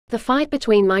The fight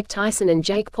between Mike Tyson and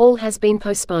Jake Paul has been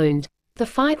postponed. The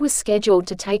fight was scheduled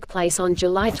to take place on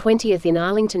July 20 in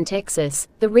Arlington, Texas.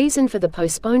 The reason for the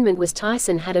postponement was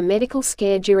Tyson had a medical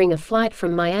scare during a flight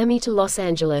from Miami to Los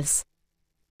Angeles.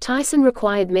 Tyson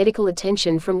required medical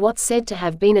attention from what's said to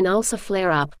have been an ulcer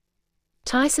flare-up.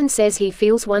 Tyson says he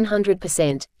feels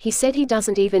 100%. He said he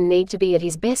doesn't even need to be at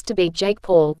his best to beat Jake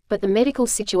Paul, but the medical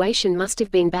situation must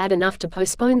have been bad enough to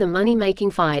postpone the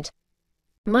money-making fight.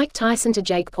 Mike Tyson to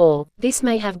Jake Paul: this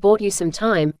may have bought you some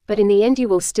time, but in the end you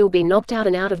will still be knocked out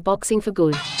and out of boxing for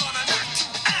good.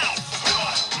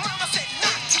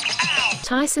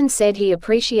 Tyson said he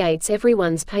appreciates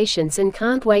everyone's patience and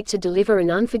can't wait to deliver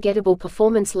an unforgettable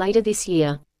performance later this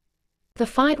year. The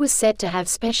fight was set to have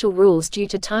special rules due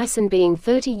to Tyson being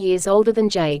 30 years older than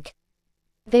Jake.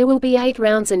 There will be 8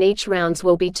 rounds and each rounds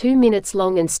will be 2 minutes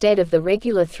long instead of the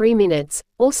regular 3 minutes.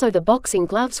 Also, the boxing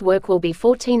gloves work will be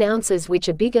 14 ounces, which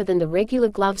are bigger than the regular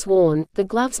gloves worn. The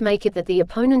gloves make it that the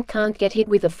opponent can't get hit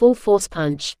with a full force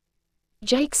punch.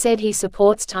 Jake said he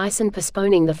supports Tyson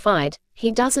postponing the fight.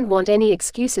 He doesn't want any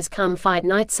excuses come fight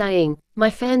night, saying,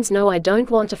 "My fans know I don't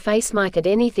want to face Mike at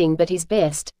anything but his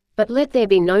best, but let there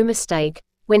be no mistake.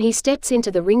 When he steps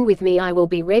into the ring with me, I will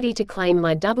be ready to claim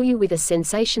my W with a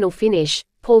sensational finish.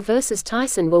 Paul versus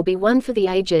Tyson will be one for the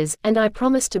ages, and I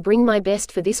promise to bring my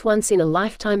best for this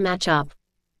once-in-a-lifetime matchup."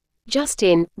 Just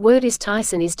in, word is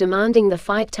Tyson is demanding the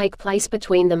fight take place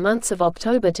between the months of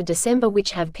October to December,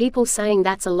 which have people saying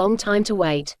that's a long time to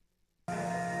wait.